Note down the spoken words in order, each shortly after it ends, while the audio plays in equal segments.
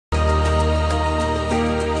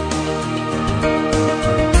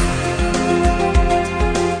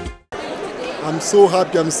so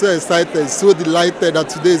happy, I'm so excited, so delighted that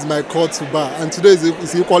today is my call to bar. And today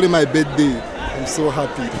is equally my birthday. I'm so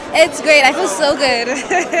happy. It's great. I feel so good.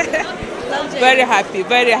 Very happy,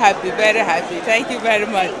 very happy, very happy. Thank you very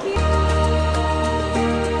much.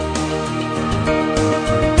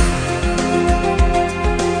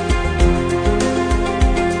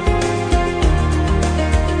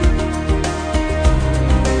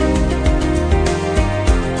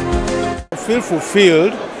 I feel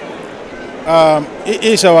fulfilled. It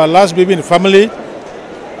is our last baby in the family,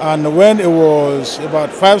 and when it was about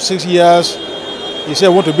 5-6 years, he said, I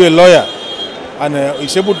want to be a lawyer, and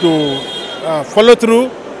he's able to follow through.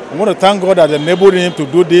 I want to thank God that enabled him to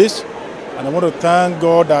do this, and I want to thank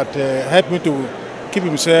God that helped me to keep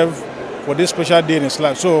himself for this special day in his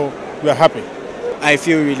life. So we are happy. I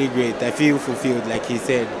feel really great. I feel fulfilled, like he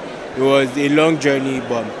said. It was a long journey,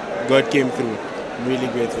 but God came through. I'm really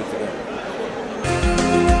grateful to God.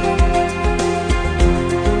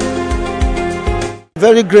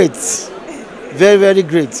 Very great, very, very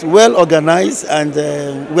great. Well organized, and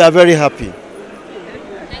we are very happy.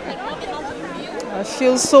 I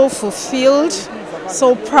feel so fulfilled,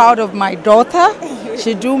 so proud of my daughter.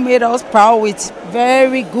 She made us proud with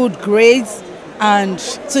very good grades, and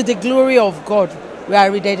to the glory of God, we are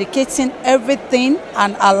rededicating everything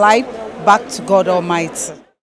and our life back to God Almighty.